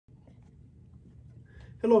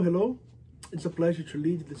Hello. It's a pleasure to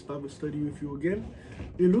lead this Bible study with you again.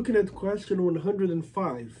 We're looking at question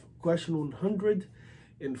 105. Question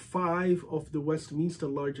 105 of the Westminster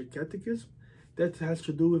Larger Catechism. That has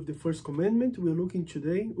to do with the first commandment. We'll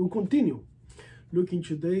continue looking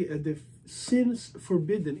today at the sins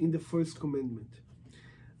forbidden in the first commandment.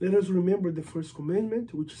 Let us remember the first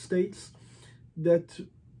commandment, which states that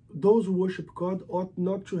those who worship God ought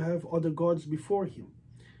not to have other gods before him.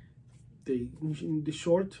 The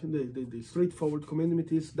straightforward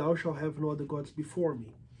commandment is, thou shalt have no other gods before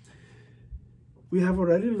me. We have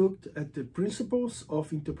already looked at the principles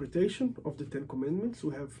of interpretation of the Ten Commandments.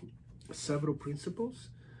 We have several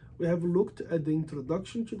principles. We have looked at the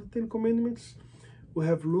introduction to the Ten Commandments. We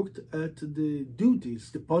have looked at the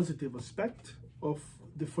duties, the positive aspect of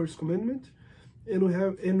the first commandment. And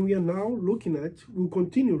we are now we'll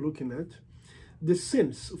continue looking at the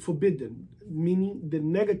sins forbidden, meaning the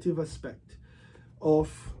negative aspect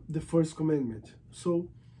of the first commandment. So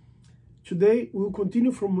today we'll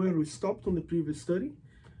continue from where we stopped on the previous study.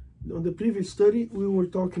 On the previous study, we were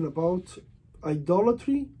talking about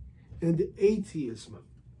idolatry and atheism.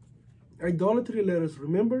 Idolatry, let us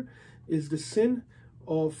remember, is the sin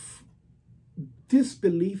of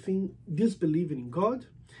disbelieving in God,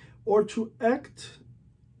 or to act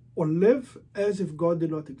or live as if God did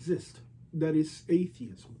not exist. That is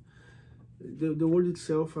atheism. The word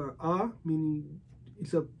itself, meaning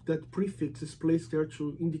that prefix is placed there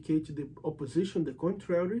to indicate the opposition, the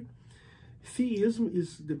contrary. Theism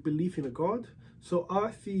is the belief in a God. So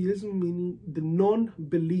atheism meaning the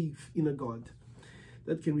non-belief in a God.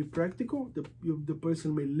 That can be practical. The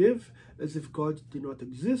person may live as if God did not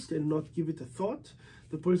exist and not give it a thought.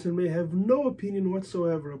 The person may have no opinion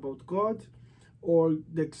whatsoever about God or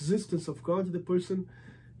the existence of God. The person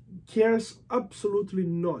cares absolutely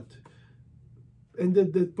not. And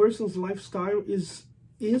the person's lifestyle is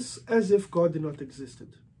as if God did not exist.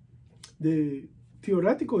 The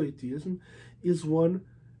theoretical atheism is one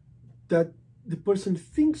that the person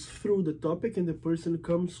thinks through the topic and the person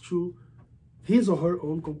comes to his or her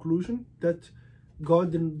own conclusion that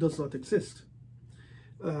God does not exist.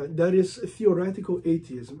 That is theoretical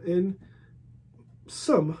atheism. And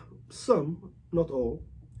some, not all,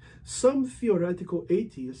 some theoretical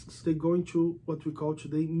atheists, they go into what we call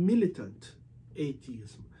today militant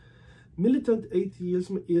atheism. Militant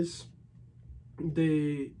atheism is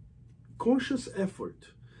the conscious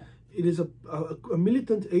effort. It is a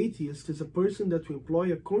militant atheist is a person that will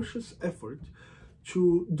employ a conscious effort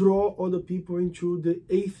to draw other people into the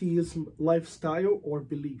atheism lifestyle or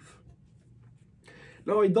belief.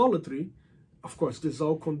 Now, idolatry, of course, this is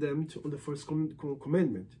all condemned on the first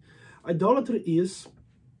commandment. Idolatry is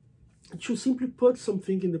to simply put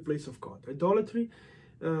something in the place of God. Idolatry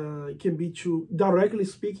can be, to directly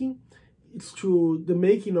speaking, it's to the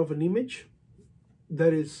making of an image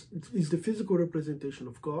that is the physical representation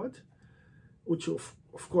of God, which of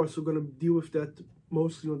course we're going to deal with that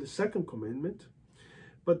mostly on the second commandment.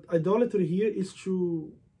 But idolatry here is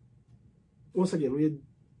to, once again, we're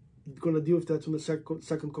going to deal with that on the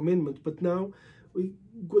second commandment, but now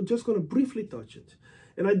we're just going to briefly touch it.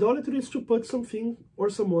 And idolatry is to put something or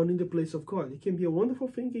someone in the place of God. It can be a wonderful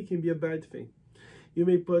thing, it can be a bad thing. You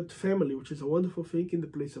may put family, which is a wonderful thing, in the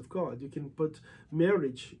place of God. You can put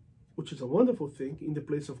marriage, which is a wonderful thing, in the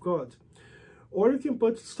place of God. Or you can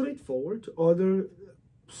put straightforward other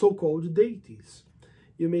so-called deities.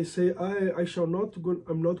 You may say, I'm not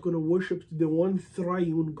going to worship the one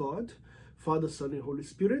triune God, Father, Son, and Holy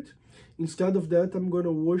Spirit. Instead of that, I'm going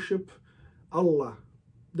to worship Allah.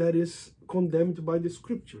 That is condemned by the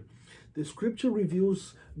scripture. The scripture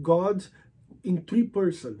reveals God in three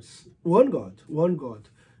persons. One God.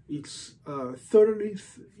 It's a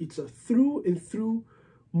through and through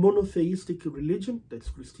monotheistic religion, that's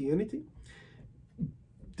Christianity.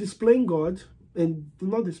 Displaying God, and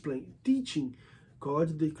not displaying, teaching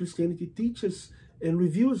God. The Christianity teaches and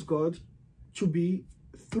reveals God to be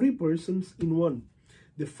three persons in one.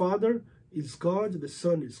 The Father is God, the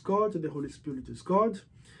Son is God, and the Holy Spirit is God.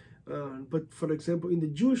 But for example, in the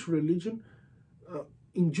Jewish religion,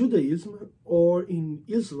 in Judaism or in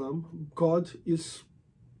Islam, God is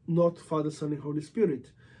not Father, Son, and Holy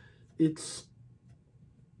Spirit. It's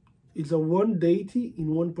a one deity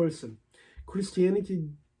in one person. Christianity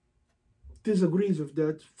disagrees with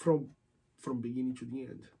that from beginning to the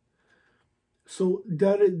end. So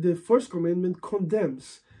that the first commandment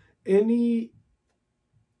condemns the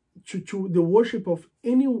worship of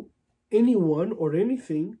anyone or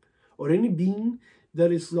anything or any being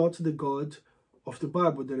that is not the God of the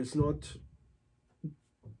Bible, that is not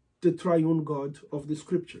the triune God of the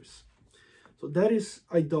scriptures. So that is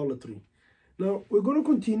idolatry. Now we're going to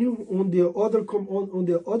continue on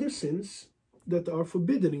the other sins that are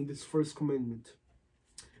forbidden in this first commandment.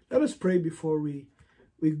 Let us pray before we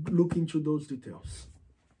look into those details.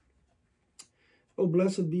 Oh,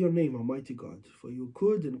 blessed be your name, Almighty God, for you are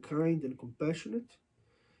good and kind and compassionate.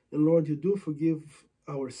 And Lord, you do forgive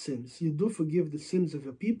our sins. You do forgive the sins of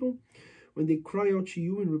your people when they cry out to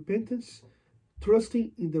you in repentance,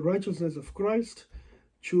 trusting in the righteousness of Christ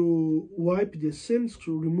to wipe their sins,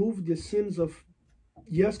 to remove the sins of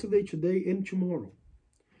yesterday, today, and tomorrow.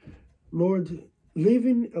 Lord,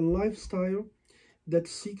 living a lifestyle that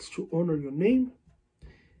seeks to honor your name,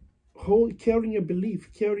 carrying a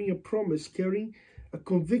belief, carrying a promise, carrying a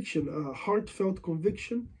conviction, a heartfelt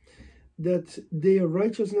conviction that their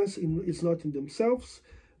righteousness is not in themselves,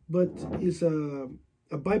 but is a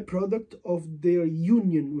byproduct of their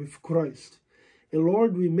union with Christ. And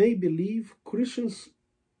Lord, we may believe Christians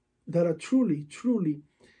that are truly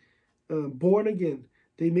born again,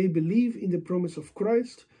 they may believe in the promise of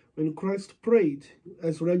Christ. When Christ prayed,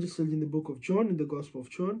 as registered in the book of John, in the Gospel of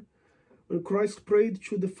John, when Christ prayed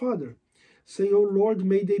to the Father, saying, "Oh Lord,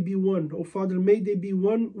 may they be one. Oh Father, may they be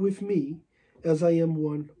one with me as I am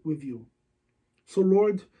one with you." So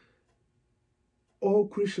Lord, all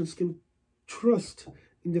Christians can trust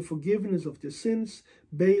in the forgiveness of their sins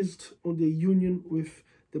based on their union with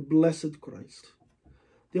the blessed Christ.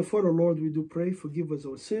 Therefore, O Lord, we do pray, forgive us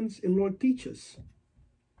our sins, and Lord, teach us.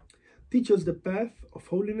 Teach us the path of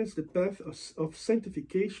holiness, the path of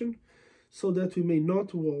sanctification, so that we may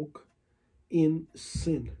not walk in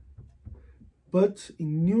sin, but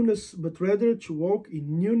rather to walk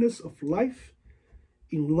in newness of life,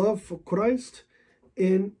 in love for Christ,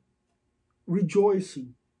 and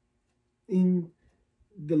rejoicing in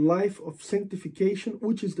the life of sanctification,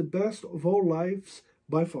 which is the best of all lives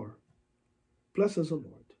by far. Bless us, O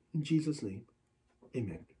Lord. In Jesus' name,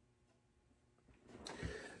 amen.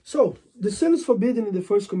 So, the sins forbidden in the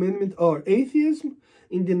first commandment are atheism,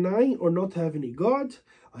 in denying or not having a God,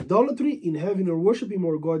 idolatry, in having or worshipping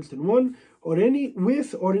more gods than one, or any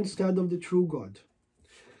with or instead of the true God.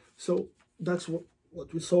 So, that's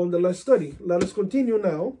what we saw in the last study. Let us continue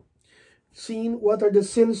now, seeing what are the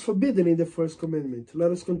sins forbidden in the first commandment.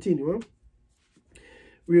 Let us continue.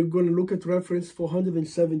 We're going to look at reference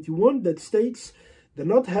 471 that states, the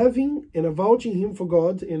not having and avouching him for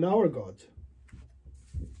God and our God.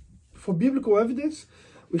 For biblical evidence,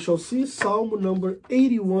 we shall see Psalm number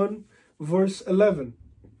 81, verse 11.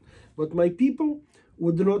 But my people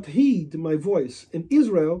would not heed my voice, and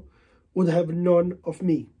Israel would have none of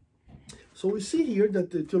me. So we see here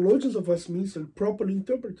that the theologians of Westminster properly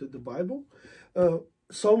interpreted the Bible.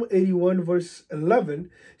 Psalm 81, verse 11,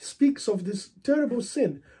 speaks of this terrible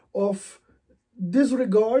sin of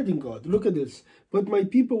disregarding God. Look at this. But my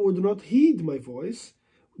people would not heed my voice.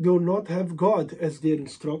 They will not have God as their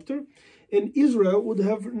instructor, and Israel would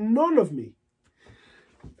have none of me.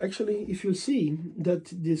 Actually, if you see that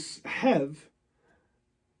this have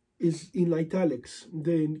is in italics,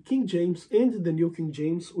 the King James and the New King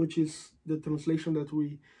James, which is the translation that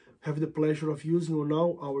we have the pleasure of using on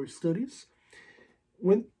all our studies,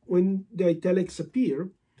 when the italics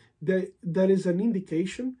appear, there is an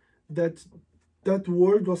indication that that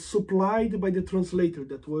word was supplied by the translator.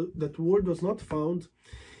 That word was not found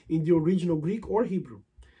in the original Greek or Hebrew,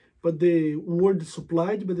 but the word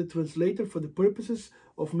supplied by the translator for the purposes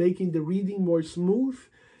of making the reading more smooth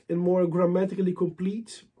and more grammatically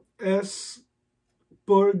complete as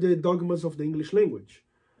per the dogmas of the English language.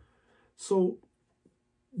 So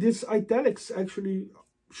these italics actually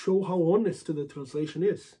show how honest the translation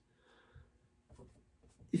is.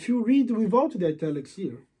 If you read without the italics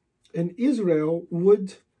here, and Israel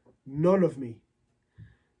would none of me,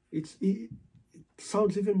 it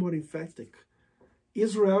sounds even more emphatic.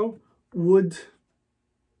 Israel would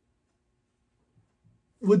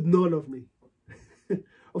none of me.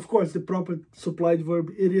 Of course, the proper supplied verb,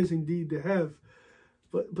 it is indeed the have.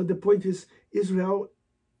 But the point is, Israel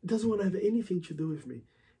doesn't want to have anything to do with me.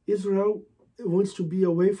 Israel wants to be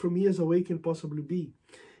away from me as away can possibly be.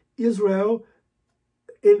 Israel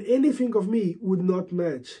and anything of me would not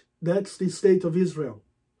match. That's the state of Israel.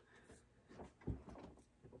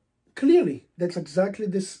 Clearly, that's exactly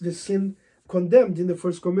the sin condemned in the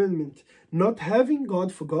first commandment. Not having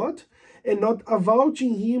God for God, and not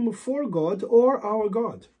avouching him for God or our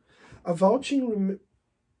God. Avouching,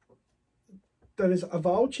 that is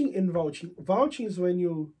avouching and vouching. Vouching is when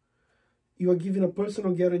you are giving a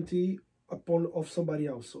personal guarantee of somebody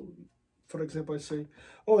else. So, for example, I say,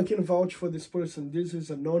 oh, I can vouch for this person. This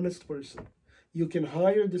is an honest person. You can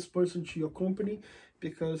hire this person to your company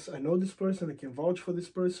because I know this person, I can vouch for this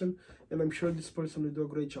person, and I'm sure this person will do a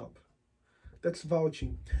great job. That's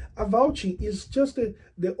vouching. Avouching is just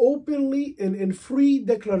the openly and free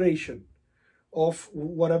declaration of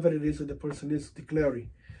whatever it is that the person is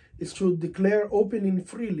declaring. It's to declare openly and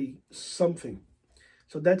freely something.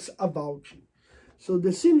 So that's avouching. So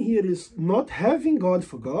the sin here is not having God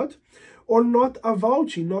for God, or not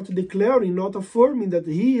avouching, not declaring, not affirming that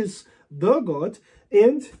He is the God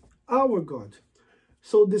and our God.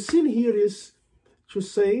 So the sin here is to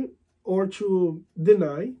say or to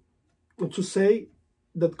deny, or to say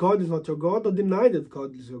that God is not your God, or deny that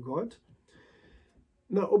God is your God.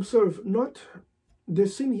 Now observe, the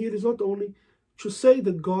sin here is not only to say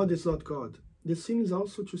that God is not God. The sin is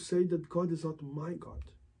also to say that God is not my God.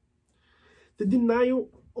 The denial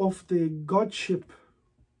of the Godship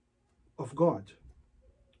of God,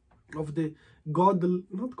 of the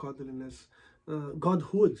godliness,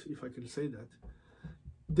 Godhood, if I can say that.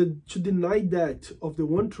 To deny that of the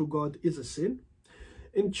one true God is a sin.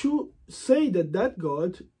 And to say that that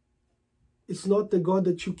God is not the God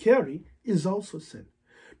that you carry is also sin.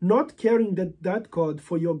 Not carrying that God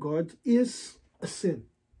for your God is a sin.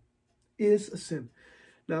 Is a sin.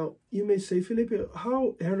 Now, you may say, Felipe,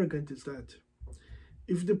 how arrogant is that?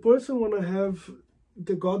 If the person want to have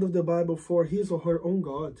the God of the Bible for his or her own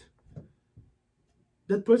God,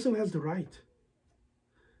 that person has the right.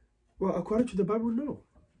 Well, according to the Bible, no.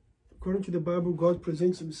 According to the Bible, God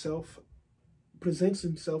presents himself as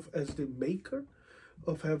the maker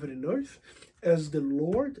of heaven and earth, as the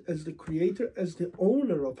Lord, as the creator, as the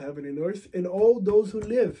owner of heaven and earth, and all those who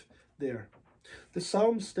live there. The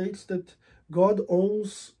Psalm states that God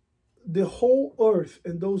owns the whole earth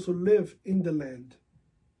and those who live in the land.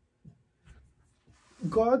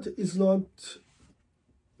 God is not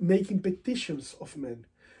making petitions of men.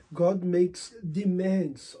 God makes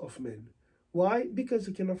demands of men. Why? Because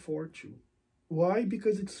he can afford to. Why?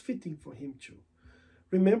 Because it's fitting for him to.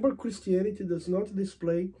 Remember, Christianity does not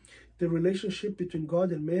display the relationship between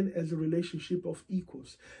God and man as a relationship of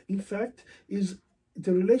equals. In fact,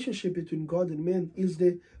 the relationship between God and man is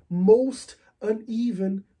the most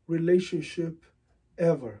uneven relationship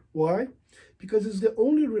ever. Why? Because it's the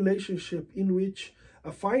only relationship in which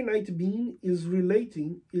a finite being is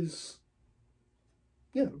relating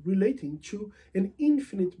to an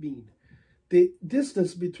infinite being. The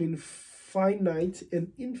distance between finite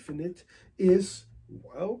and infinite is,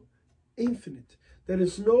 well, infinite. There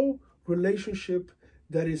is no relationship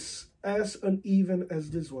that is as uneven as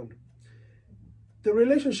this one. The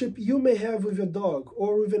relationship you may have with a dog,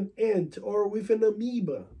 or with an ant, or with an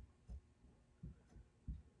amoeba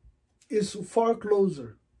is far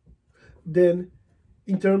closer than,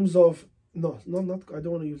 in terms of, I don't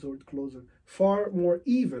want to use the word closer, far more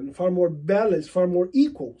even, far more balanced, far more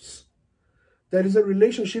equals. There is a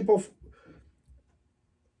relationship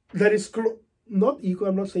that is not equal.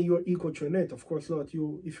 I'm not saying you are equal to an ant, of course not.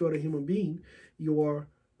 If you are a human being, you are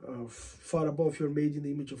far above. You're made in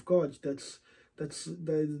the image of God.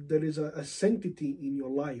 There is a sanctity in your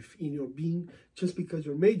life, in your being, just because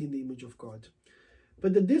you're made in the image of God.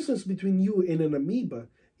 But the distance between you and an amoeba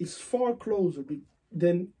is far closer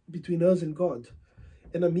than between us and God.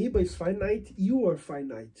 An amoeba is finite, you are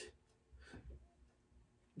finite.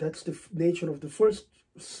 That's the nature of the first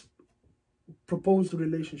proposed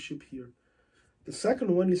relationship here. The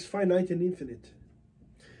second one is finite and infinite.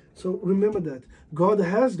 So remember that. God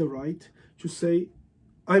has the right to say,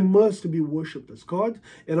 I must be worshipped as God,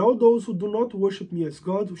 and all those who do not worship me as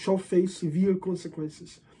God shall face severe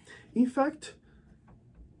consequences. In fact,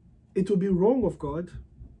 it would be wrong of God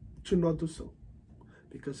to not do so,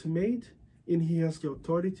 because he made and he has the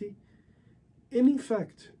authority. And in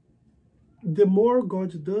fact, the more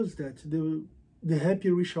God does that, the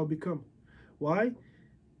happier we shall become. Why?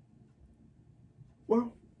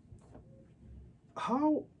 Well,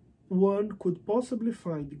 how one could possibly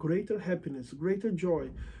find greater happiness, greater joy,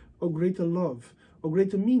 or greater love, or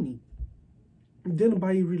greater meaning than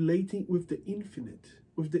by relating with the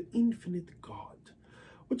infinite God,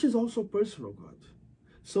 which is also personal God.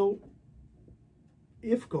 So,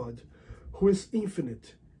 if God, who is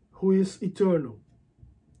infinite, who is eternal,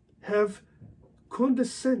 have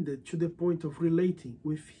condescended to the point of relating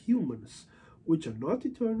with humans which are not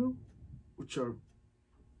eternal, which are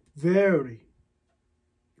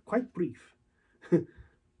quite brief,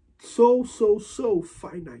 so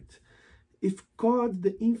finite. If God,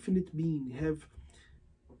 the infinite being, have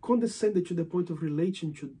condescended to the point of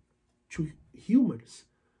relating to humans,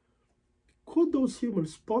 could those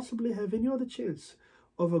humans possibly have any other chance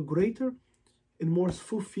of a greater and more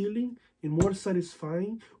fulfilling and more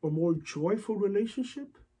satisfying or more joyful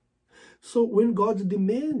relationship? So when God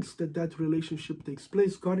demands that relationship takes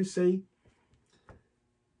place, God is saying,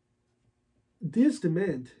 this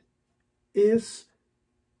demand is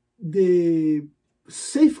the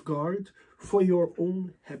safeguard for your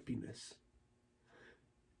own happiness.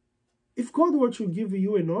 If God were to give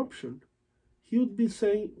you an option, he would be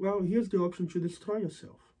saying, well, here's the option to destroy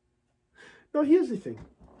yourself. Now, here's the thing.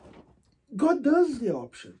 God does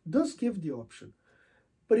give the option.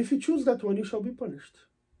 But if you choose that one, you shall be punished.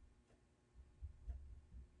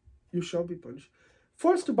 You shall be punished.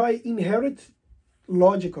 First, by inherent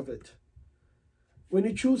logic of it. When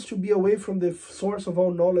you choose to be away from the source of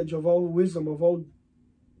all knowledge, of all wisdom, of all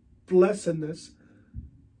blessedness,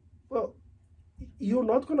 well, you're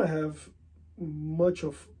not going to have much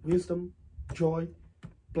of wisdom, joy,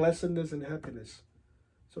 blessedness, and happiness.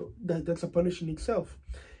 So that's a punishment itself.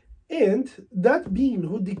 And that being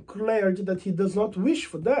who declared that he does not wish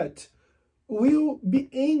for that will be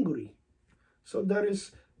angry. So there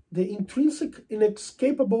is the intrinsic,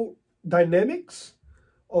 inescapable dynamics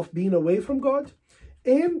of being away from God.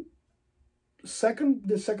 And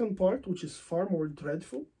the second part, which is far more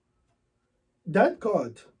dreadful, that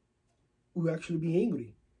God will actually be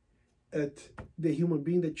angry at the human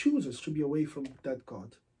being that chooses to be away from that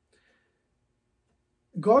God.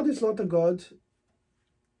 God is not a God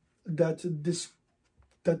that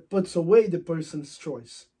puts away the person's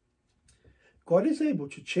choice. God is able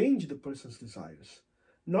to change the person's desires,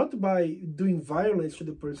 not by doing violence to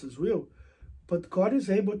the person's will, but God is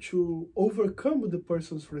able to overcome the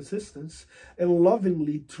person's resistance and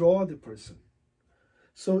lovingly draw the person.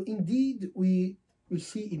 So indeed, we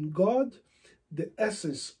see in God the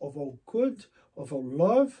essence of all good, of all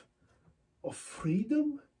love, of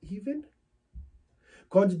freedom even.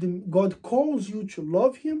 God calls you to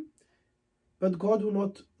love him, but God will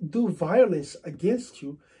not do violence against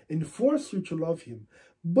you and force you to love him.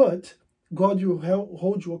 But God will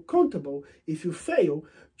hold you accountable if you fail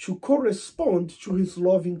to correspond to his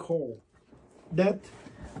loving call. That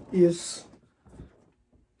is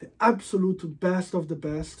the absolute best of the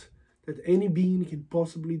best that any being can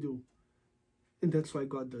possibly do. And that's why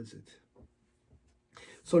God does it.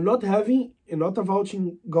 So not having and not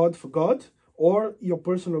avouching God for God or your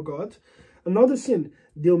personal God. Another sin,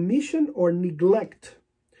 the omission or neglect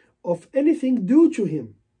of anything due to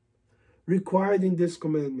him required in this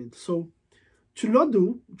commandment. So to not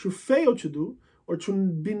do, to fail to do, or to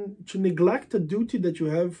neglect a duty that you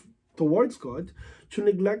have towards God, to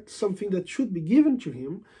neglect something that should be given to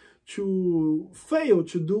him, to fail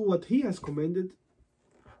to do what he has commanded,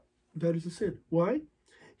 that is a sin. Why?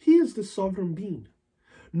 He is the sovereign being.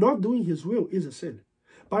 Not doing his will is a sin.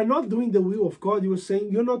 By not doing the will of God, you are saying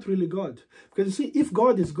you're not really God. Because you see, if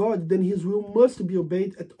God is God, then his will must be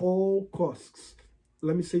obeyed at all costs.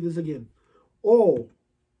 Let me say this again. All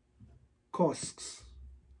costs.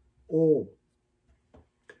 All.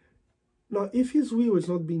 Now, if his will is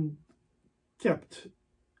not being kept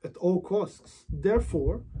at all costs,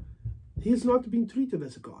 therefore, he is not being treated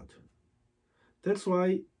as a God. That's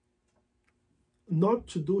why not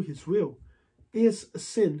to do his will is a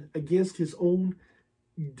sin against his own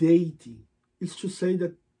deity. It's to say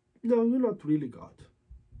that, no, you're not really God.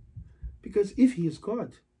 Because if he is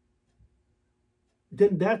God,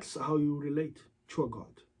 then that's how you relate to a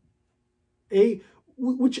God.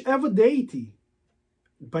 Whichever deity,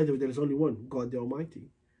 by the way, there is only one, God the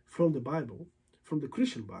Almighty, from the Bible, from the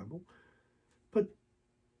Christian Bible. But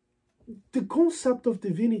the concept of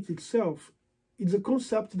divinity itself is a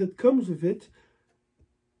concept that comes with it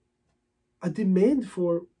a demand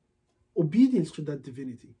for obedience to that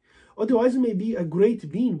divinity. Otherwise, it may be a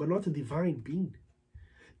great being, but not a divine being.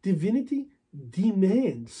 Divinity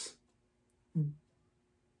demands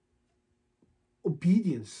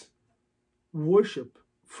obedience, worship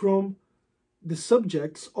from the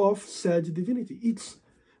subjects of said divinity. It's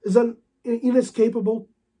an inescapable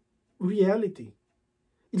reality.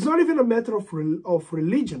 It's not even a matter of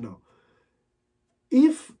religion now.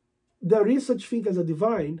 If there is such thing as a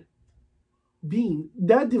divine being,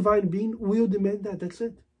 that divine being will demand that. That's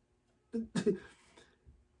it.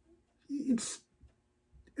 It's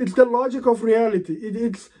the logic of reality.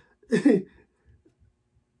 It's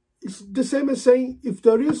the same as saying if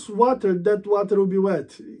there is water, that water will be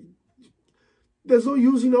wet. There's no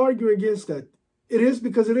use in arguing against that. It is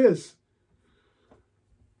because it is.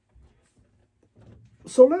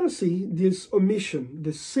 So let us see this omission,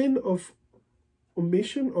 the sin of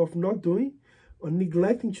omission, of not doing or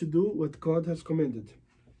neglecting to do what God has commanded.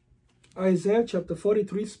 Isaiah chapter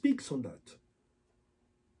 43 speaks on that.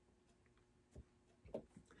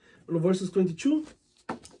 In verses 22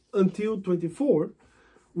 until 24,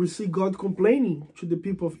 we see God complaining to the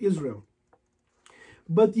people of Israel.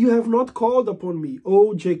 But you have not called upon me,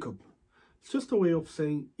 O Jacob. It's just a way of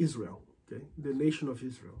saying Israel. okay, the nation of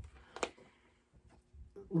Israel.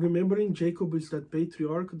 Remembering Jacob is that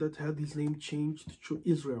patriarch that had his name changed to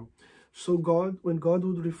Israel. So when God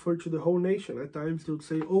would refer to the whole nation, at times he would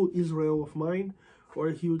say, "Oh, Israel of mine," or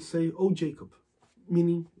he would say, "Oh, Jacob,"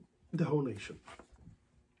 meaning the whole nation.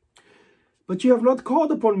 "But you have not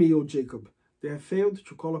called upon me, O Jacob." They have failed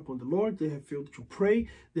to call upon the Lord. They have failed to pray.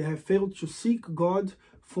 They have failed to seek God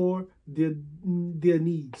for their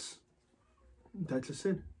needs. That's a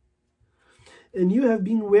sin. "And you have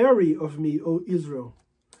been wary of me, O Israel."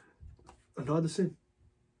 Another sin.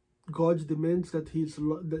 God demands that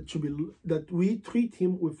that we treat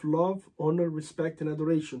him with love, honor, respect, and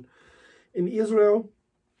adoration. In Israel,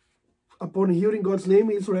 upon hearing God's name,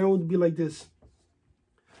 Israel would be like this.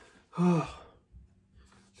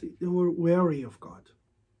 See, they were wary of God.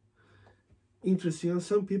 Interesting.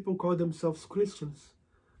 Some people call themselves Christians,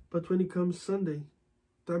 but when it comes Sunday,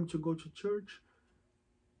 time to go to church,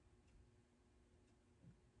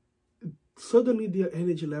 suddenly their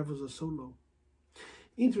energy levels are so low.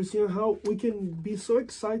 Interesting how we can be so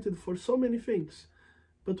excited for so many things,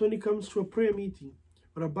 but when it comes to a prayer meeting,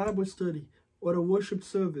 or a Bible study, or a worship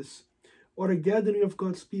service, or a gathering of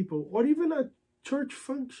God's people, or even a church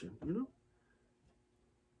function,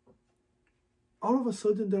 all of a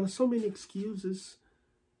sudden there are so many excuses,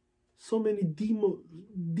 so many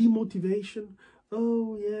demotivation.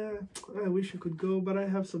 "Oh yeah, I wish I could go, but I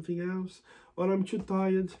have something else," or "I'm too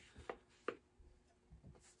tired."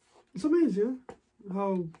 It's amazing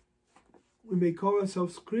how we may call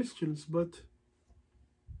ourselves Christians, but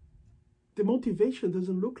the motivation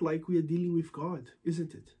doesn't look like we are dealing with God,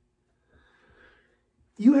 isn't it?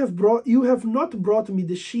 You have not brought me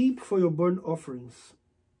the sheep for your burnt offerings,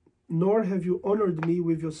 nor have you honored me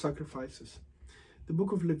with your sacrifices. The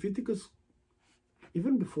book of Leviticus,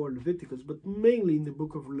 even before Leviticus, but mainly in the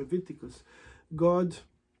book of Leviticus, God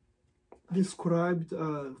described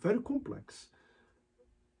very complex,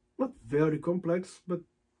 not very complex, but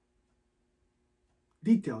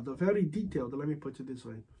detailed, very detailed, let me put it this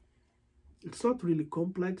way. It's not really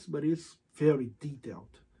complex, but it's very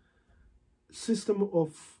detailed. System of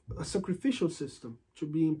a sacrificial system to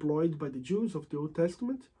be employed by the Jews of the Old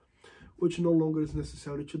Testament, which no longer is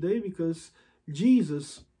necessary today because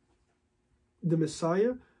Jesus, the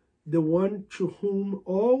Messiah, the one to whom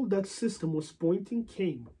all that system was pointing,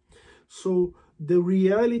 came. So the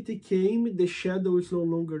reality came, the shadow is no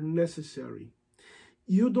longer necessary.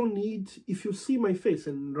 You don't need, if you see my face,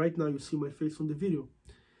 and right now you see my face on the video,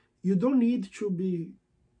 you don't need to be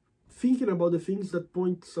thinking about the things that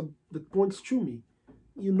points to me.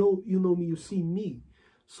 You know me, you see me.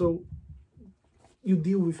 So you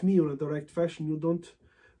deal with me on a direct fashion. You don't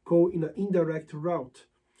go in an indirect route.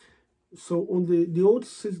 So on the old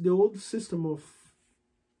system of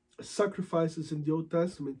sacrifices in the Old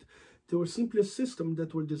Testament, they were simply a system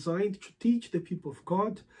that were designed to teach the people of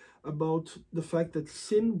God about the fact that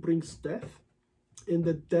sin brings death, and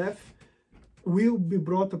that death will be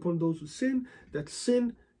brought upon those who sin, that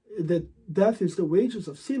death is the wages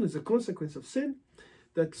of sin, is a consequence of sin,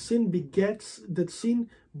 that sin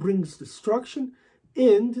brings destruction,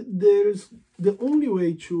 and there's the only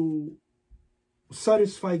way to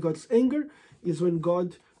satisfy God's anger is when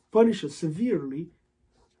God punishes severely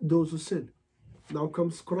those who sin. Now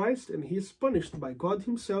comes Christ, and he is punished by God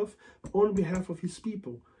himself on behalf of his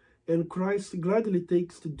people. And Christ gladly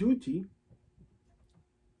takes the duty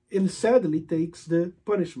and sadly takes the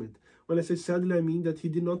punishment. When I say sadly, I mean that he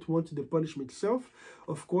did not want the punishment itself.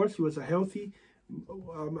 Of course, he was a healthy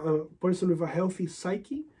person with a healthy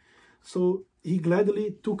psyche. So he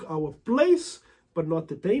gladly took our place, but not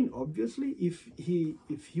the pain, obviously. If he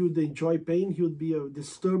would enjoy pain, he would be a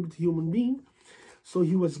disturbed human being. So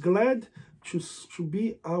he was glad to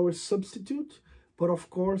be our substitute, but of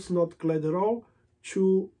course not glad at all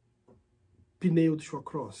to be nailed to a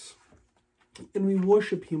cross. And we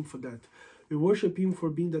worship him for that. We worship him for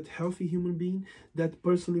being that healthy human being, that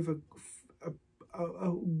person with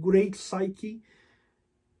a great psyche,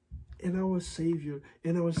 and our Savior,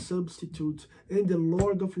 and our substitute, and the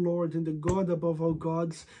Lord of Lords, and the God above all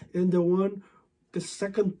gods, and the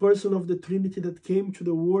second person of the Trinity that came to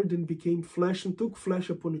the world and became flesh and took flesh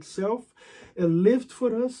upon itself and lived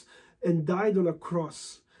for us and died on a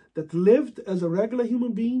cross, that lived as a regular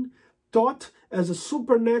human being, taught as a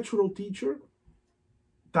supernatural teacher,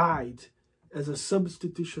 died as a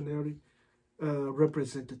substitutionary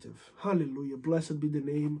representative. Hallelujah. Blessed be the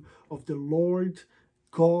name of the Lord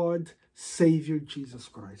God, Savior Jesus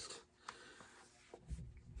Christ.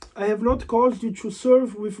 I have not caused you to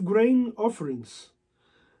serve with grain offerings,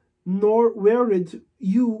 nor wearied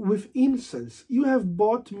you with incense. You have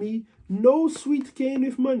bought me no sweet cane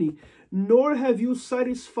with money, nor have you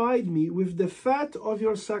satisfied me with the fat of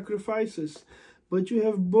your sacrifices, but you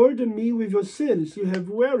have burdened me with your sins. You have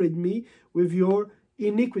wearied me with your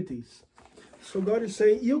iniquities. So God is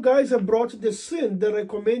saying, you guys have brought the sin that I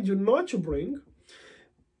command you not to bring,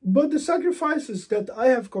 but the sacrifices that I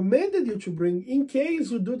have commanded you to bring, in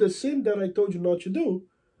case you do the sin that I told you not to do,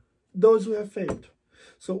 those who have failed.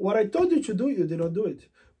 So what I told you to do, you did not do it.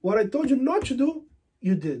 What I told you not to do,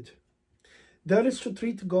 you did. That is to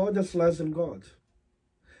treat God as less than God.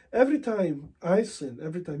 Every time I sin,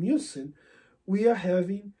 every time you sin, we are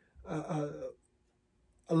having a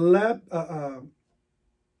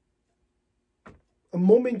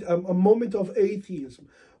moment of atheism.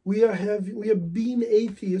 We are being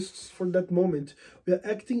atheists for that moment. We are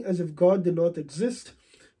acting as if God did not exist.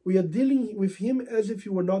 We are dealing with him as if he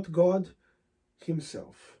were not God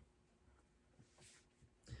himself.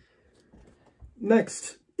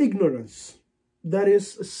 Next, ignorance. That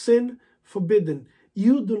is a sin forbidden.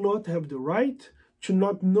 You do not have the right to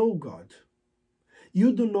not know God.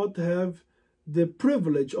 You do not have the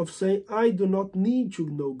privilege of saying, I do not need to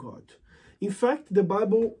know God. In fact, the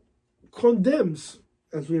Bible condemns,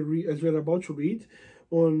 as we're about to read,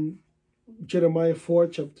 on Jeremiah 4,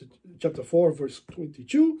 chapter 4, verse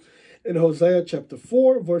 22, and Hosea chapter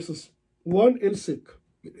 4, verses 1 and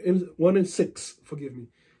 6, forgive me.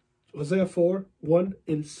 Hosea 4, 1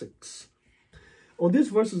 and 6. On these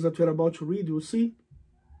verses that we're about to read, you'll see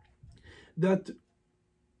that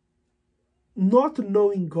not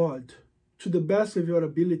knowing God to the best of your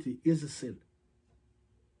ability is a sin.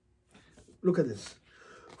 Look at this.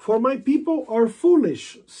 For my people are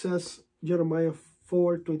foolish, says Jeremiah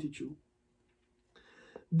 4:22.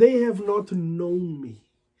 They have not known me.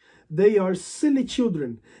 They are silly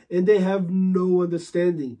children, and they have no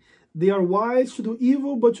understanding. They are wise to do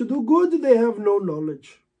evil, but to do good they have no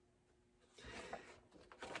knowledge.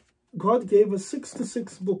 God gave us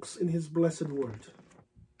 66 books in his blessed word.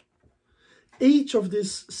 Each of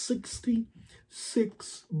these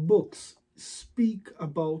 66 books speak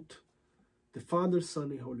about the Father,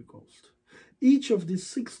 Son, and Holy Ghost. Each of these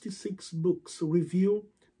 66 books reveal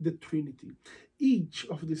the Trinity. Each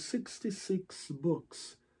of the 66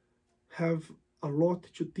 books have a lot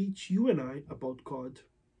to teach you and I about God.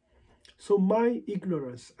 So my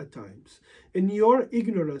ignorance at times, and your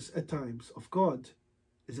ignorance at times of God,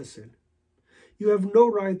 is a sin. You have no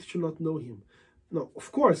right to not know him. Now,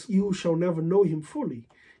 of course, you shall never know him fully.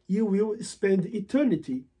 You will spend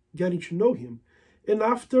eternity getting to know him. And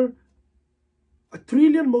after a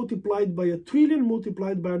trillion multiplied by a trillion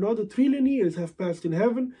multiplied by another trillion years have passed in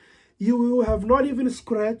heaven, you will have not even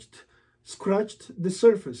scratched the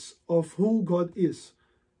surface of who God is.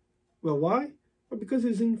 Well, why? Well, because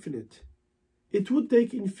he's infinite. It would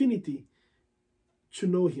take infinity to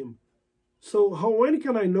know him. So when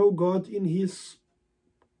can I know God in his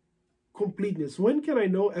completeness? When can I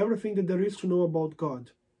know everything that there is to know about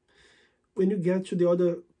God? When you get to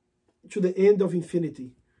the end of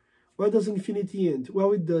infinity. Where does infinity end?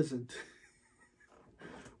 Well, it doesn't.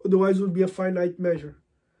 Otherwise it would be a finite measure.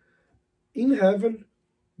 In heaven,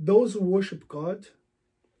 those who worship God,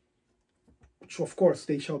 which of course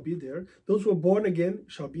they shall be there, those who are born again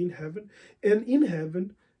shall be in heaven, and in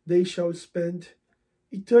heaven they shall spend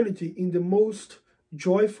eternity in the most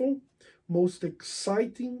joyful, most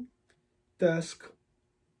exciting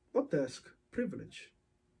privilege.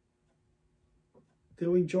 They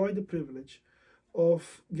will enjoy the privilege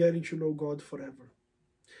of getting to know God forever.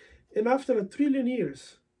 And after a trillion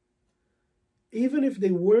years, even if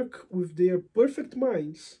they work with their perfect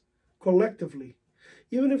minds collectively,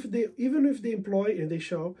 even if they employ, and they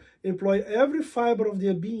shall employ every fiber of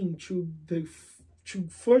their being to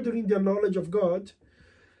furthering their knowledge of God,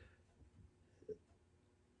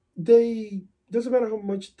 doesn't matter how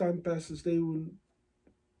much time passes,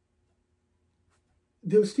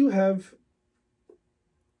 they'll still have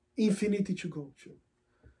infinity to go to.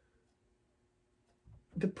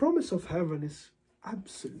 The promise of heaven is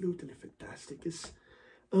absolutely fantastic.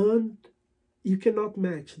 You cannot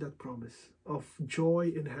match that promise of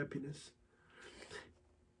joy and happiness.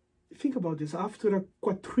 Think about this. After a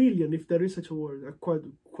quadrillion, if there is such a word,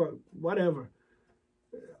 whatever,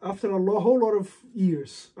 after a whole lot of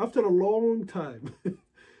years, after a long time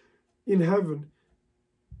in heaven,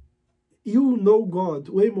 you know God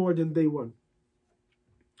way more than day one.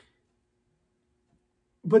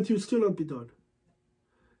 But you'll still not be done.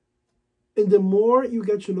 And the more you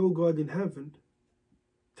get to know God in heaven,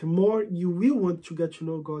 the more you will want to get to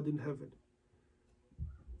know God in heaven.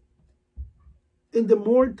 And the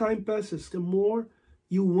more time passes, the more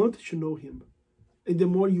you want to know him. And the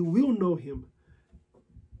more you will know him.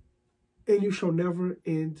 and you shall never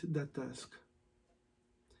end that task.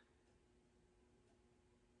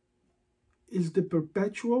 Is the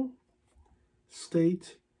perpetual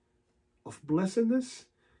state of blessedness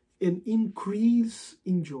and increase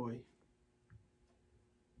in joy.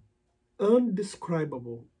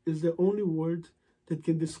 Undescribable is the only word that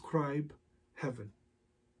can describe heaven.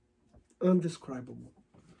 Undescribable.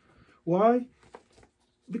 Why?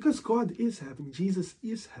 Because God is heaven. Jesus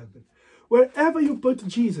is heaven. Wherever you put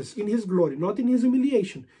Jesus, in his glory, not in his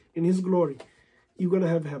humiliation, in his glory, you're going to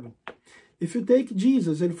have heaven. If you take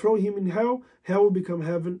Jesus and throw him in hell, hell will become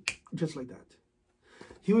heaven just like that.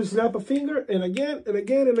 He will snap a finger, and again, and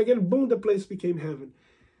again, and again, boom, the place became heaven.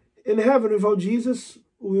 And heaven without Jesus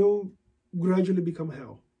will gradually become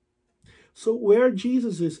hell. So where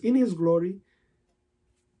Jesus is in his glory,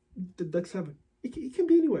 that's heaven. It can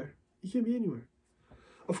be anywhere. It can be anywhere.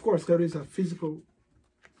 Of course, there is a physical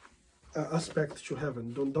aspect to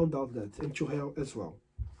heaven. Don't doubt that. And to hell as well.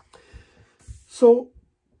 So,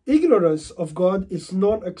 ignorance of God is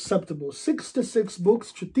not acceptable. 66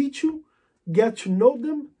 books to teach you, get to know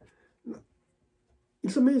them.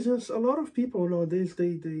 It's amazing. A lot of people nowadays,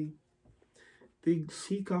 they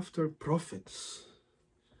seek after prophets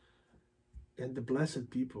and the blessed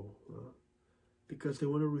people because they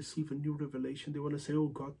want to receive a new revelation. They want to say, oh,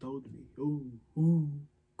 God told me. Oh,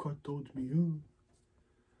 God told me. Oh.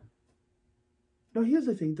 Now, here's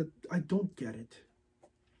the thing that I don't get it.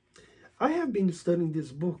 I have been studying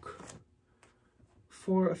this book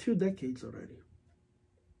for a few decades already.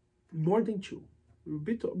 More than two. A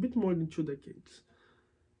bit more than 2 decades.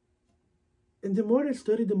 And the more I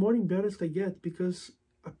study, the more embarrassed I get, because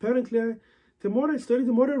apparently the more I study,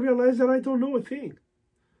 the more I realize that I don't know a thing.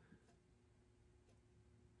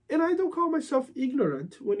 And I don't call myself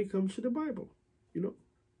ignorant when it comes to the Bible, you know.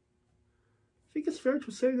 I think it's fair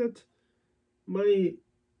to say that my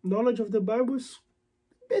knowledge of the Bible is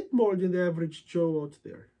a bit more than the average Joe out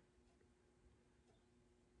there.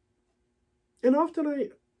 And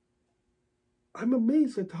often I'm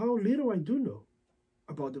amazed at how little I do know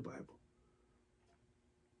about the Bible.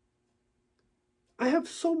 I have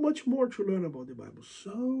so much more to learn about the Bible,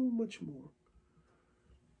 so much more.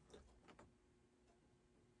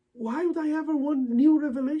 Why would I ever want new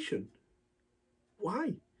revelation?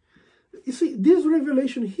 Why? You see, this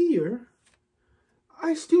revelation here,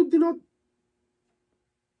 I still did not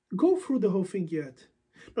go through the whole thing yet.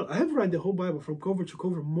 No, I have read the whole Bible from cover to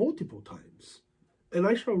cover multiple times. And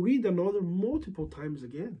I shall read another multiple times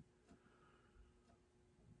again.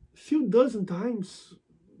 A few dozen times,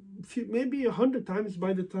 maybe 100 times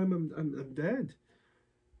by the time I'm dead.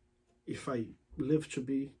 If I live to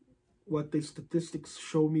be what the statistics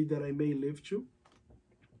show me that I may live to.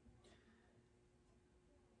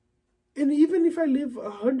 And even if I live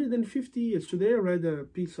 150 years, today I read a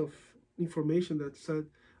piece of information that said,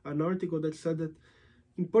 an article that said that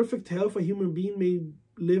in perfect health, a human being may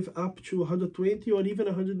live up to 120 or even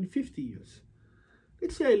 150 years.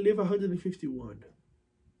 Let's say I live 151.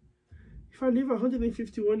 If I live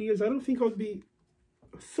 151 years, I don't think I'll be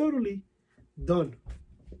thoroughly done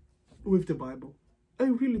with the Bible. I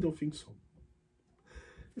really don't think so.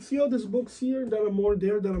 You see all these books here, there are more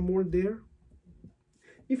there, there are more there.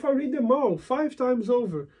 If I read them all 5 times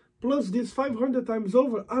over, plus this 500 times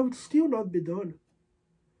over, I would still not be done.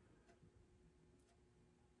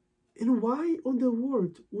 And why on the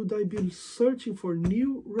world would I be searching for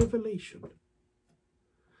new revelation?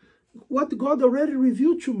 What God already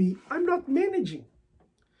revealed to me, I'm not managing.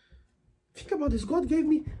 Think about this. God gave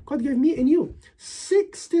me and you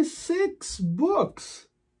 66 books.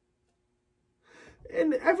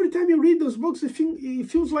 And every time you read those books, it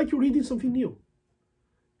feels like you're reading something new.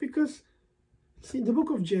 Because, see, the book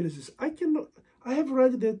of Genesis, I have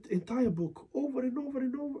read that entire book over and over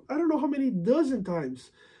and over. I don't know how many dozen times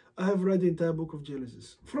I have read the entire book of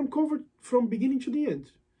Genesis, from beginning to the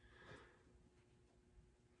end.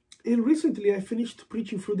 And recently I finished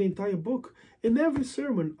preaching through the entire book, and every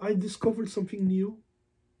sermon I discovered something new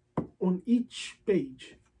on each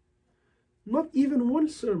page. Not even one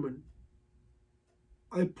sermon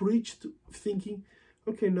I preached thinking,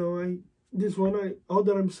 okay, now all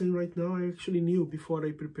that I'm saying right now I actually knew before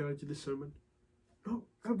I prepared the sermon. No,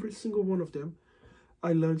 every single one of them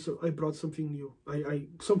I learned, so I brought something new.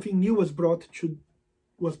 Something new was brought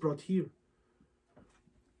here.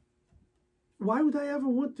 Why would I ever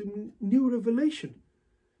want a new revelation?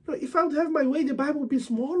 No, if I would have my way, the Bible would be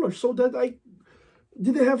smaller so that I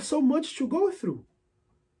didn't have so much to go through.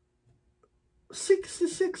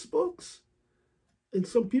 66 books. And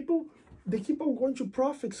some people, they keep on going to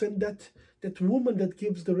prophets and that woman that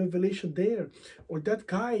gives the revelation there, or that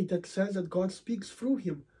guy that says that God speaks through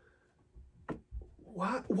him.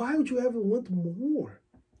 Why would you ever want more?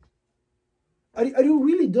 Are you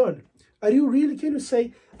really done? Are you really, can you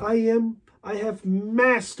say, I have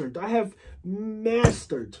mastered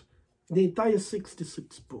the entire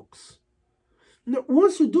 66 books? Now,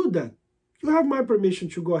 once you do that, you have my permission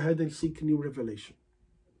to go ahead and seek new revelation.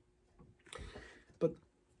 But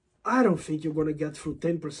I don't think you're going to get through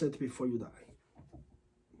 10% before you die.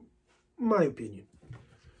 My opinion.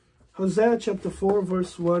 Hosea chapter 4,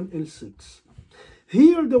 verse 1 and 6.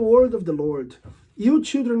 Hear the word of the Lord, you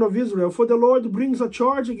children of Israel, for the Lord brings a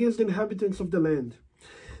charge against the inhabitants of the land.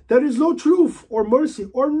 There is no truth or mercy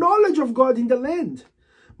or knowledge of God in the land.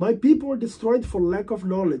 My people are destroyed for lack of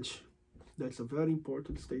knowledge. That's a very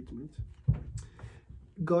important statement.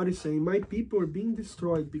 God is saying, my people are being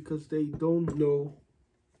destroyed because they don't know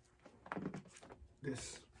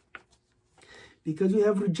this. Because you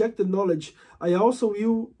have rejected knowledge, I also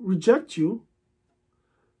will reject you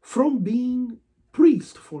from being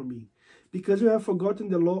priest for me. Because you have forgotten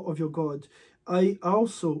the law of your God, I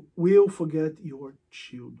also will forget your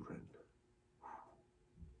children.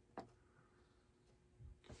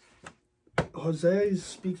 Hosea is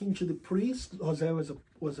speaking to the priest. Hosea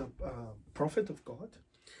was a prophet of God.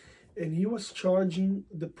 And he was charging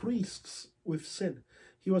the priests with sin.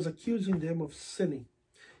 He was accusing them of sinning.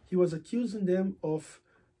 He was accusing them of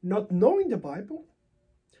not knowing the Bible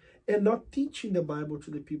and not teaching the Bible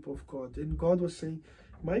to the people of God. And God was saying,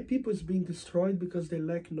 my people is being destroyed because they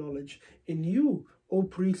lack knowledge. And you, O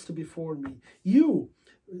priests before me, you,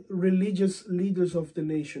 religious leaders of the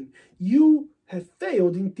nation, you have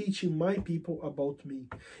failed in teaching my people about me.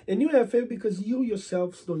 And you have failed because you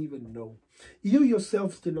yourselves don't even know. You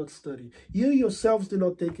yourselves did not study. You yourselves did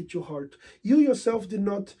not take it to heart. You yourself did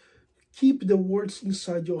not keep the words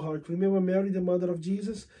inside your heart. Remember Mary, the mother of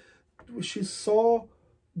Jesus? She saw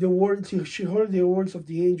the words, she heard the words of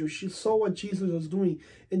the angel. She saw what Jesus was doing.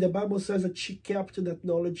 And the Bible says that she kept that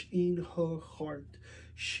knowledge in her heart.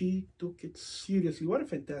 She took it seriously. What a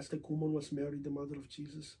fantastic woman was Mary, the mother of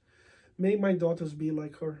Jesus. May my daughters be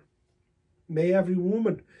like her. May every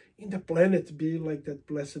woman in the planet be like that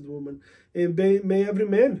blessed woman. And may every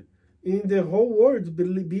man in the whole world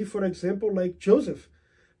be, for example, like Joseph.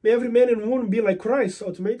 May every man and woman be like Christ,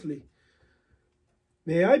 ultimately.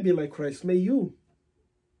 May I be like Christ. May you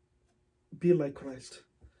be like Christ.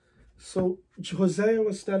 So Hosea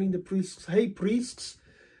was telling the priests, hey priests,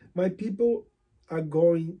 my people are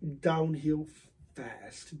going downhill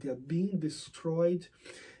fast. They are being destroyed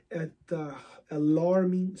at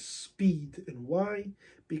alarming speed. And why?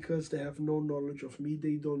 Because they have no knowledge of me.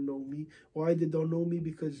 They don't know me. Why they don't know me?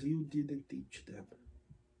 Because you didn't teach them.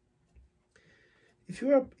 If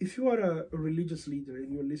you are a religious leader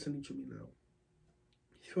and you're listening to me now,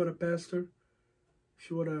 if you are a pastor, if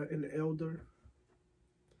you are an elder,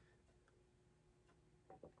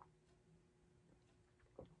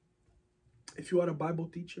 if you are a Bible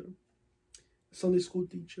teacher, Sunday school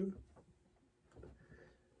teacher,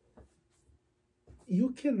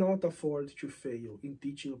 you cannot afford to fail in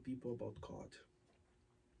teaching people about God.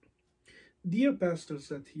 Dear pastors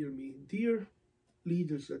that hear me, dear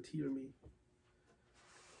leaders that hear me,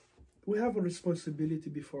 we have a responsibility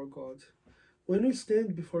before God. When we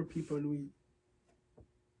stand before people and we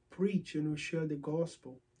preach and we share the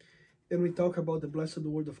gospel and we talk about the blessed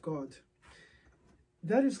word of God,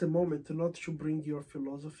 that is the moment not to bring your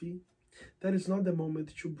philosophy. That is not the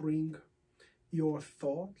moment to bring your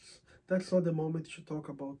thoughts. That's not the moment to talk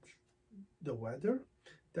about the weather.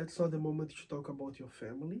 That's not the moment to talk about your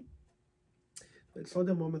family. That's not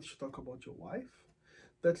the moment to talk about your wife.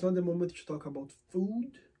 That's not the moment to talk about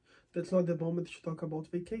food. That's not the moment to talk about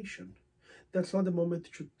vacation. That's not the moment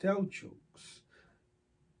to tell jokes.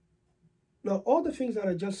 Now, all the things that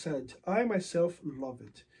I just said, I myself love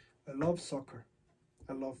it. I love soccer.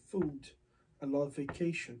 I love food. I love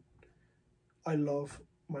vacation. I love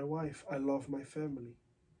my wife. I love my family.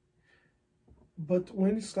 But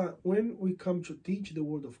when we come to teach the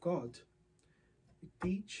Word of God, we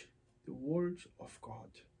teach the Word of God.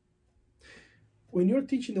 When you're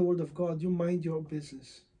teaching the Word of God, you mind your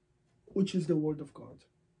business, which is the Word of God.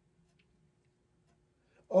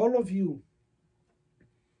 All of you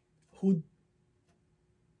who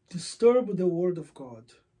disturb the Word of God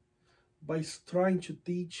by trying to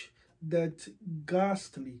teach that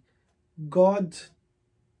ghastly, God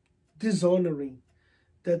dishonoring,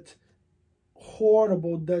 that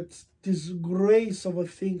horrible, that disgrace of a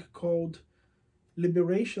thing called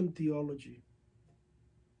liberation theology,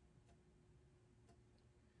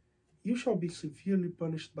 you shall be severely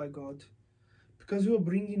punished by God, because you are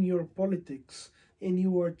bringing your politics and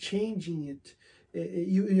you are changing it.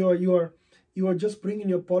 You are just bringing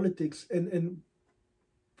your politics and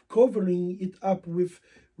covering it up with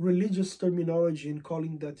religious terminology and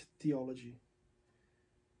calling that theology.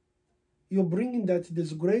 You're bringing that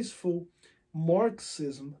disgraceful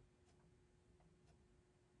Marxism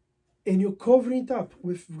and you're covering it up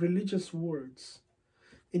with religious words.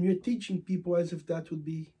 And you're teaching people as if that would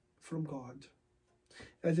be from God,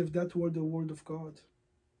 as if that were the word of God.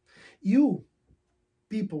 You,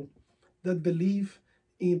 people that believe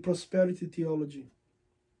in prosperity theology,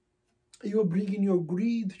 you are bringing your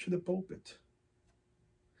greed to the pulpit.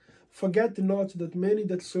 Forget not that many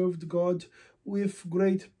that served God with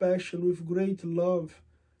great passion, with great love,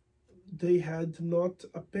 they had not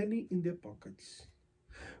a penny in their pockets.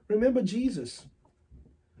 Remember Jesus,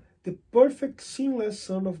 the perfect, sinless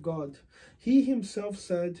Son of God. He himself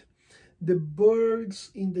said, the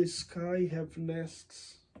birds in the sky have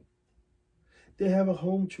nests. They have a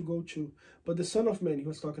home to go to. But the Son of Man, he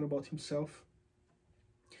was talking about himself,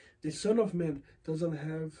 the Son of Man doesn't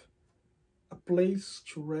have a place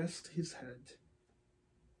to rest his head.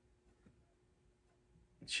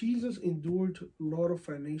 Jesus endured a lot of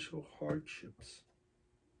financial hardships,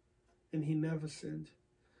 and he never sinned.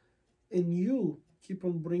 And you keep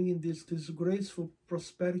on bringing this disgraceful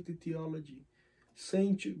prosperity theology,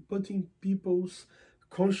 putting people's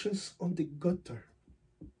conscience on the gutter,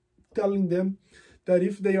 telling them that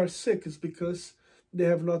if they are sick, it's because they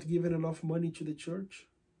have not given enough money to the church.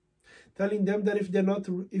 Telling them that if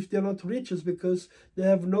they're not rich, it's because they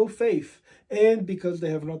have no faith and because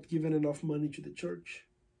they have not given enough money to the church.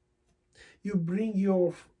 You bring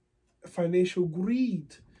your financial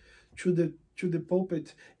greed to the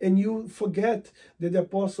pulpit, and you forget that the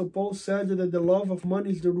Apostle Paul said that the love of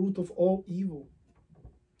money is the root of all evil.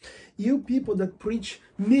 You people that preach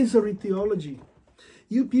misery theology,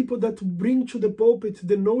 you people that bring to the pulpit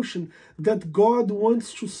the notion that God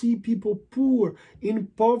wants to see people poor, in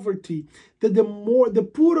poverty, that the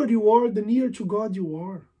poorer you are, the nearer to God you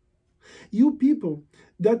are. You people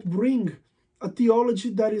that bring a theology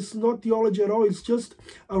that is not theology at all, it's just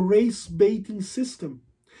a race-baiting system.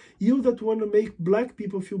 You that want to make black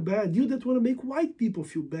people feel bad, you that want to make white people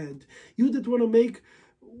feel bad, you that want to make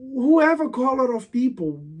whoever color of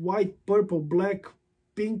people, white, purple, black,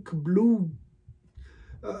 pink, blue,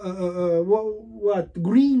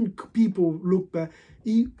 green people look bad.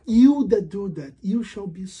 You that do that, you shall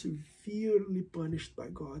be severely punished by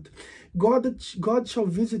God. God shall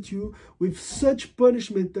visit you with such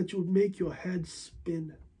punishment that you make your head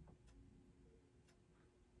spin.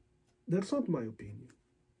 That's not my opinion.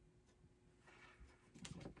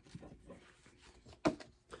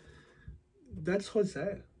 That's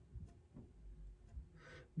Hosea.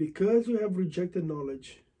 Because you have rejected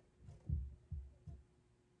knowledge,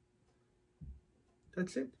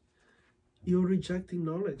 that's it. You're rejecting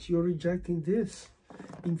knowledge. You're rejecting this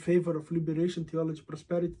in favor of liberation theology,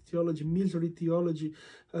 prosperity theology, misery theology,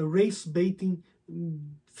 race-baiting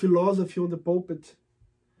philosophy on the pulpit.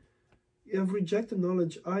 You have rejected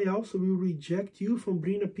knowledge. I also will reject you from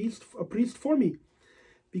being a priest for me.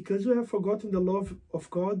 Because you have forgotten the love of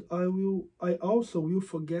God, I also will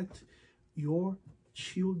forget your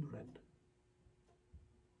children.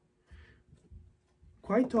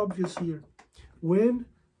 Quite obvious here. When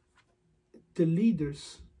the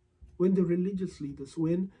religious leaders,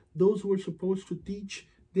 when those who are supposed to teach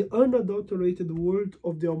the unadulterated word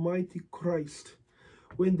of the Almighty Christ,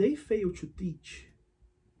 when they fail to teach,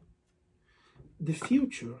 the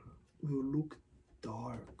future will look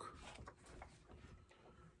dark.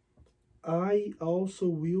 I also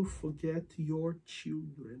will forget your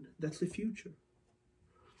children. That's the future.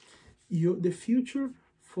 The future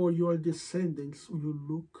for your descendants will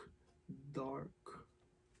look dark.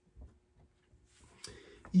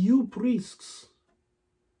 You priests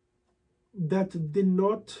that did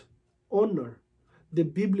not honor the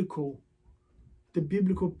biblical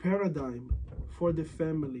paradigm for the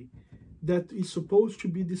family that is supposed to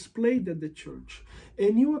be displayed at the church,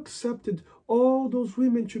 and you accepted all those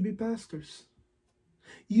women to be pastors.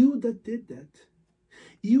 You that did that,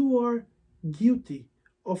 you are guilty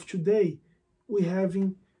of today we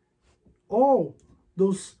having all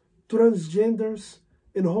those transgenders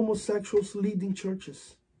and homosexuals leading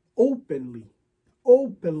churches openly.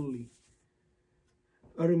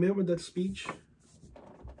 I remember that speech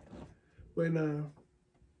when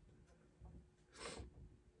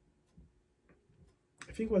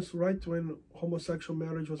I think it was right when homosexual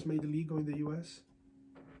marriage was made illegal in the US.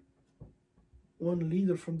 One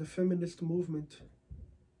leader from the feminist movement,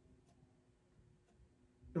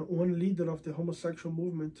 one leader of the homosexual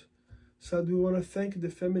movement said, we want to thank the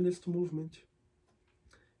feminist movement.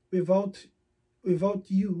 Without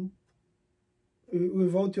you,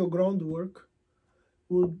 without your groundwork,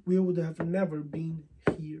 we would have never been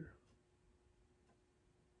here.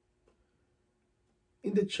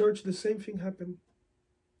 In the church, the same thing happened.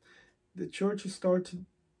 The church started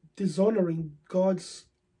dishonoring God's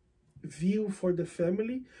view for the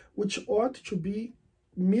family, which ought to be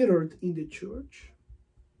mirrored in the church.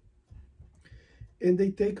 And they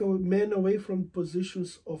take men away from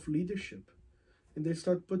positions of leadership. And they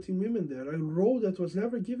start putting women there, a role that was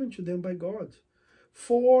never given to them by God,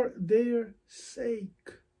 for their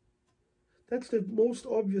sake. That's the most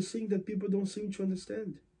obvious thing that people don't seem to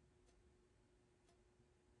understand.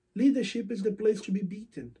 Leadership is the place to be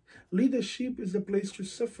beaten. Leadership is the place to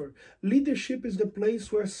suffer. Leadership is the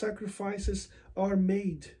place where sacrifices are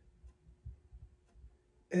made.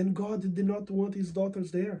 And God did not want his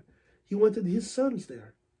daughters there. He wanted his sons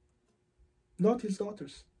there, not his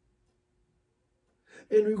daughters.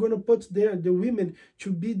 And we're going to put there the women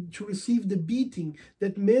to receive the beating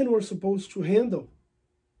that men were supposed to handle.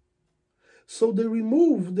 So they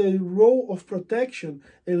remove the role of protection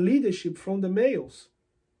and leadership from the males.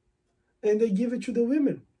 And they give it to the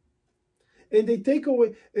women. And they take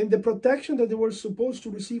away, and the protection that they were supposed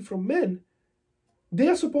to receive from men, they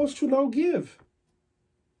are supposed to now give.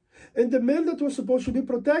 And the men that were supposed to be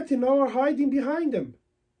protected now are hiding behind them.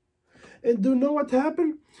 And do you know what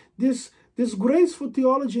happened? This graceful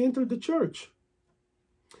theology entered the church.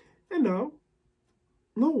 And now,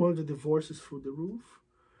 no wonder divorce is through the roof.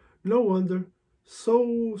 No wonder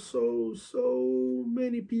so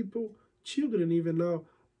many people, children even now,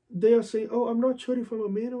 they are saying, oh, I'm not sure if I'm a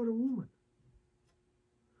man or a woman.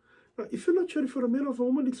 Now, if you're not sure if you're a man or a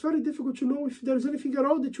woman, it's very difficult to know if there's anything at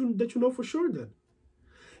all that you know for sure then.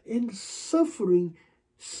 And suffering,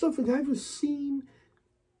 have you seen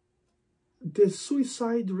the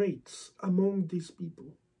suicide rates among these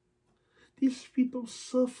people? These people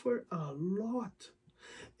suffer a lot.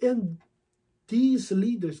 And these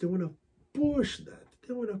leaders, they want to push that.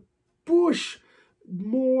 They want to push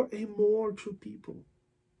more and more to people.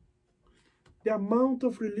 The amount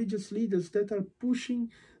of religious leaders that are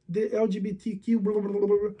pushing the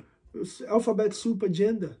LGBTQ alphabet soup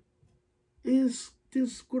agenda is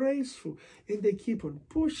disgraceful. And they keep on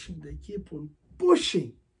pushing,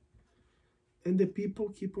 and the people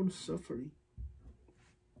keep on suffering.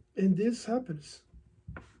 And this happens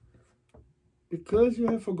because you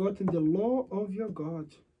have forgotten the law of your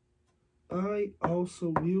God. I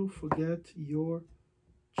also will forget your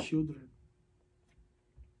children.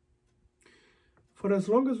 For as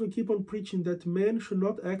long as we keep on preaching that men should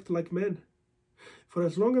not act like men, for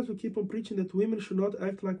as long as we keep on preaching that women should not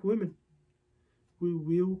act like women, we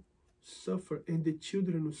will suffer, and the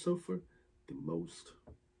children will suffer the most.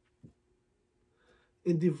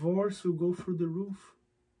 And divorce will go through the roof.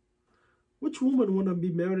 Which woman want to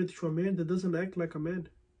be married to a man that doesn't act like a man?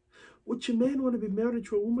 Which man want to be married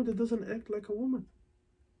to a woman that doesn't act like a woman?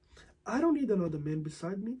 I don't need another man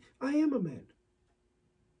beside me. I am a man.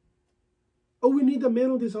 Oh, we need a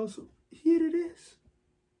man on this also. Here it is.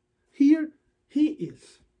 Here he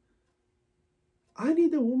is. I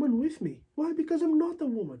need a woman with me. Why? Because I'm not a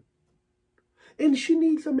woman. And she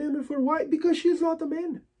needs a man with her. Why? Because she's not a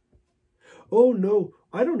man. Oh, no,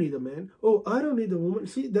 I don't need a man. Oh, I don't need a woman.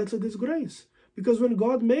 See, that's a disgrace. Because when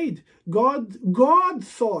God made, God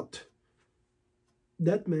thought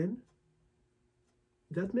that man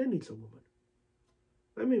needs a woman.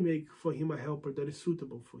 Let me make for him a helper that is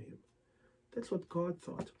suitable for him. That's what God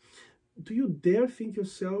thought. Do you dare think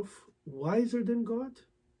yourself wiser than God?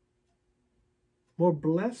 More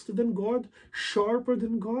blessed than God? Sharper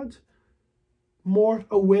than God? More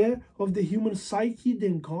aware of the human psyche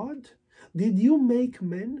than God? Did you make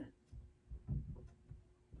men?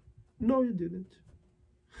 No, you didn't.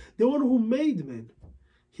 The one who made men,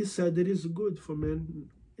 he said it is good for men.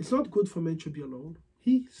 It's not good for men to be alone.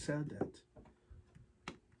 He said that.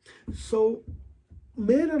 So,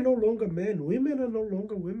 men are no longer men. Women are no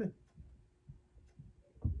longer women.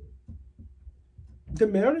 The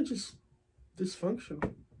marriage is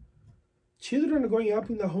dysfunctional. Children are growing up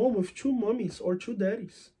in the home with two mummies or two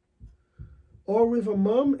daddies. Or with a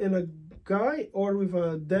mom and a guy, or with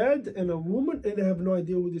a dad and a woman, and they have no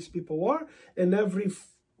idea who these people are. And every,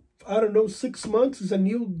 6 months is a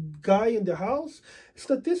new guy in the house.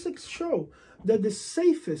 Statistics show that the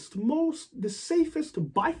safest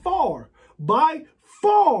by far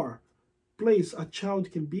place a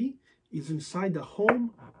child can be is inside the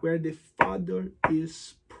home where the father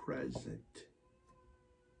is present.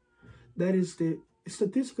 That is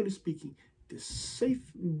statistically speaking, the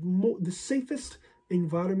safest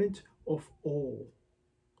environment of all.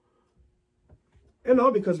 And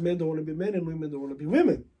not because men don't want to be men and women don't want to be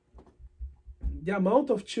women. The amount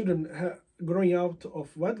of children growing out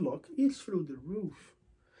of wedlock is through the roof.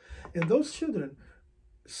 And those children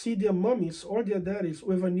see their mummies or their daddies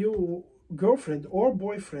with a new girlfriend or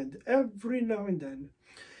boyfriend every now and then.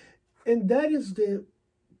 And that is the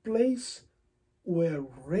place where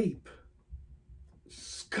rape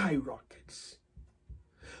skyrockets,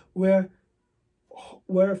 where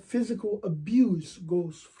physical abuse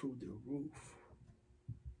goes through the roof.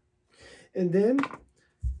 And then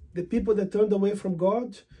the people that turned away from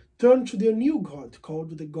God turn to their new God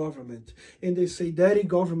called the government. And they say, Daddy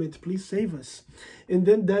government, please save us. And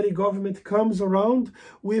then Daddy government comes around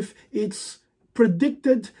with its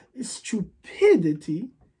predicted stupidity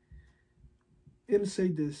and say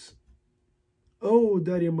this, oh,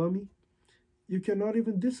 Daddy and Mommy, you cannot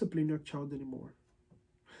even discipline your child anymore.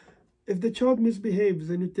 If the child misbehaves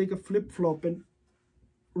and you take a flip-flop and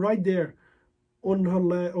right there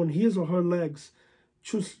on his or her legs,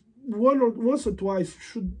 choose once or twice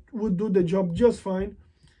would do the job just fine.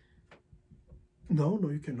 No,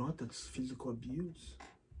 you cannot. That's physical abuse.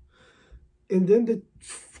 And then the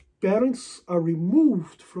parents are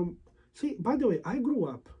removed from... See, by the way, I grew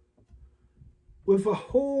up with a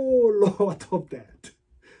whole lot of that.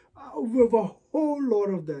 With a whole lot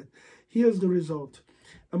of that. Here's the result.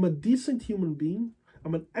 I'm a decent human being.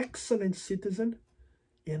 I'm an excellent citizen.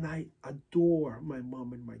 And I adore my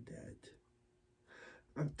mom and my dad.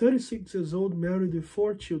 I'm 36 years old, married with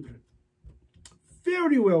 4 children.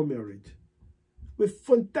 Very well married. With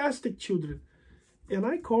fantastic children. And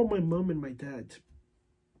I call my mom and my dad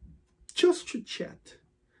just to chat.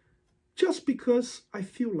 Just because I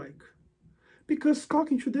feel like. Because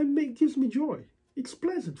talking to them gives me joy. It's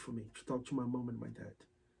pleasant for me to talk to my mom and my dad.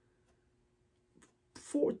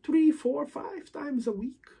 3, 4, 5 times a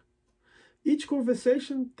week. Each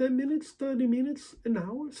conversation, 10 minutes, 30 minutes, an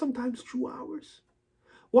hour, sometimes 2 hours.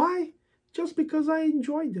 Why? Just because I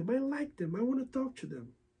enjoy them, I like them, I want to talk to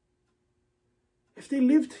them. If they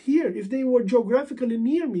lived here, if they were geographically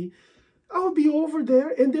near me, I would be over there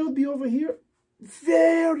and they would be over here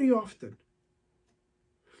very often.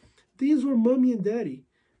 These were Mommy and Daddy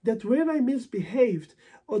that when I misbehaved,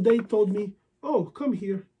 or they told me, oh, come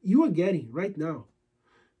here, you are getting right now.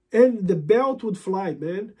 And the belt would fly,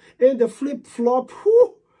 man. And the flip-flop,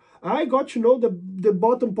 whew, I got to know the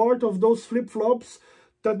bottom part of those flip-flops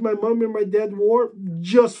that my mom and my dad wore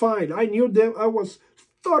just fine. I knew them. I was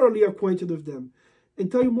thoroughly acquainted with them.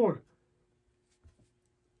 And tell you more,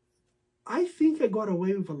 I think I got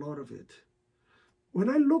away with a lot of it. When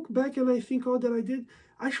I look back and I think all that I did,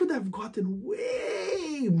 I should have gotten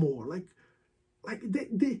way more. Like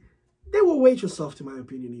they were way too soft, in my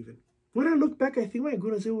opinion, even. When I look back, I think, my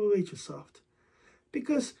goodness, they were way too soft.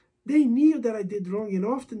 Because they knew that I did wrong, and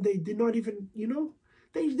often they did not even,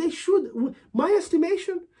 they should. My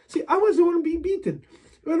estimation, see, I was the one being beaten.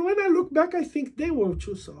 And when I look back, I think they were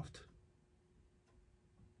too soft.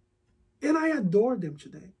 And I adore them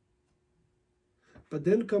today. But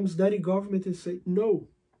then comes Daddy government and say, no,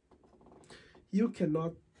 you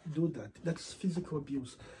cannot do that. That's physical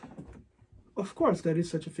abuse. Of course, there is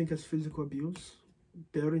such a thing as physical abuse.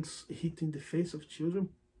 Parents hitting the face of children.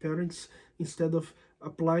 Parents, instead of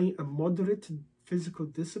applying a moderate physical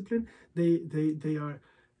discipline, they are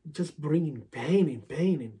just bringing pain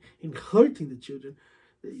and hurting the children.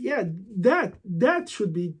 Yeah, that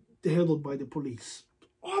should be handled by the police.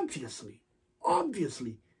 Obviously.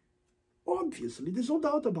 There's no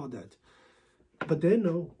doubt about that. But then,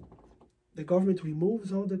 no. The government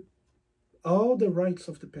removes all the rights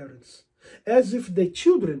of the parents. As if the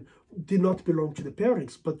children did not belong to the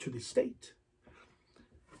parents, but to the state.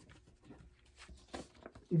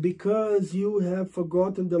 Because you have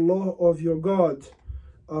forgotten the law of your God,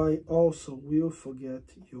 I also will forget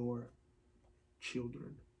your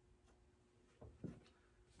children.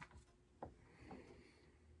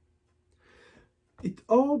 It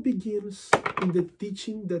all begins in the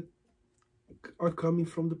teaching that are coming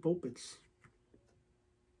from the pulpits.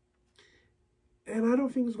 And I don't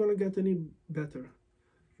think it's going to get any better.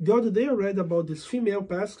 The other day I read about this female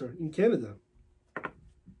pastor in Canada.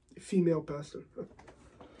 Female pastor.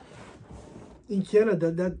 In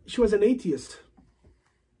Canada, that she was an atheist.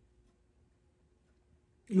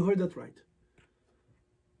 You heard that right.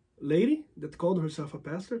 Lady that called herself a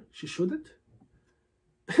pastor, she shouldn't.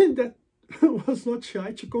 And that was not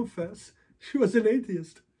shy to confess she was an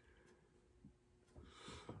atheist.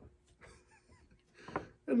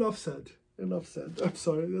 Enough said. I'm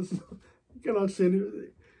sorry. I cannot say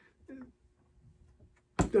anything.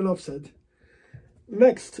 Enough said.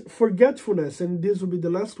 Next, forgetfulness. And this will be the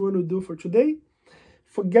last one we'll do for today.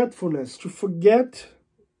 Forgetfulness. To forget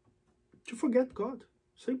God.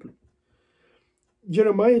 Simply.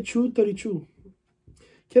 Jeremiah 2:32.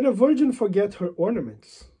 Can a virgin forget her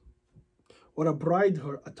ornaments, or a bride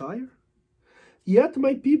her attire? Yet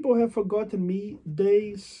my people have forgotten me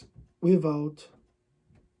days without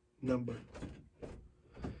number.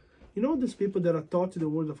 You know these people that are taught the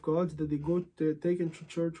word of God, that they're taken to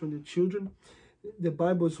church when they're children, the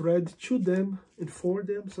Bible is read to them and for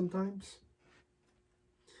them sometimes.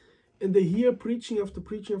 And they hear preaching after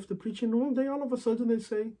preaching after preaching, and one day all of a sudden they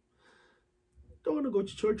say, don't want to go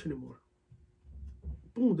to church anymore.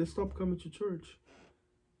 Boom, they stop coming to church.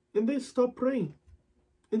 And they stop praying.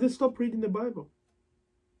 And they stop reading the Bible.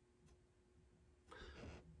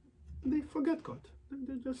 They forget God.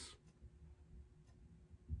 They just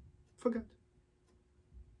forget.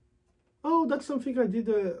 Oh, that's something I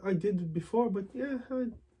did before, but yeah,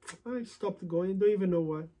 I stopped going. Don't even know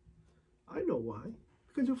why. I know why.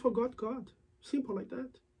 Because you forgot God. Simple like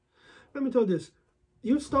that. Let me tell you this.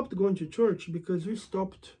 You stopped going to church because you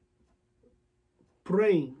stopped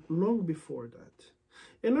praying long before that.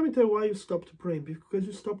 And let me tell you why you stopped praying. Because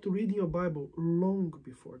you stopped reading your Bible long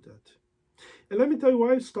before that. And let me tell you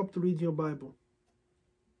why you stopped reading your Bible.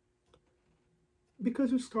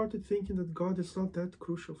 Because you started thinking that God is not that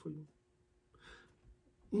crucial for you.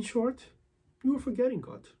 In short, you were forgetting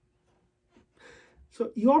God.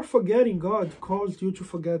 So your forgetting God caused you to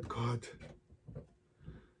forget God.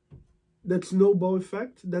 That snowball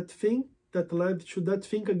effect, that thing that led to that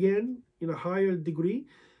thing again in a higher degree,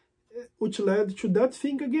 which led to that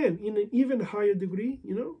thing again in an even higher degree,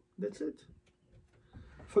 you know, that's it.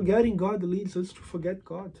 Forgetting God leads us to forget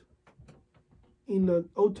God in an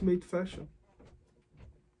ultimate fashion.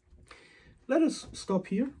 Let us stop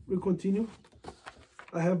here. We'll continue.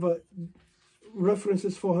 I have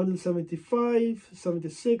references 475,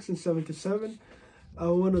 76, and 77. I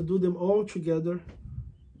want to do them all together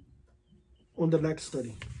on the next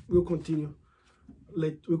study. We'll continue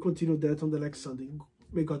that on the next Sunday.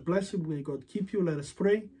 May God bless you. May God keep you. Let us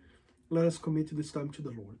pray. Let us commit this time to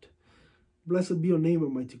the Lord. Blessed be your name,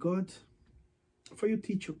 Almighty God, for you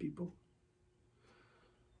teach your people.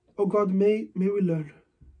 Oh God, may we learn.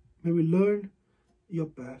 May we learn your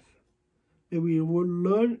path. May we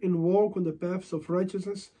learn and walk on the paths of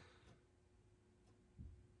righteousness,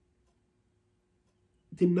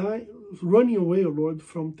 running away, O Lord,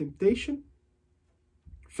 from temptation,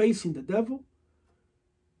 facing the devil,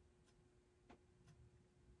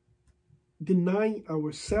 denying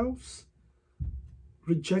ourselves,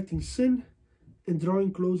 rejecting sin, and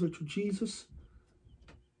drawing closer to Jesus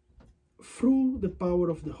through the power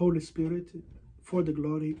of the Holy Spirit for the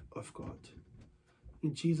glory of God.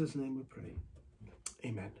 In Jesus' name we pray.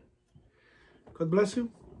 Amen. God bless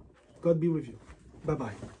you. God be with you.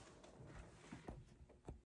 Bye-bye.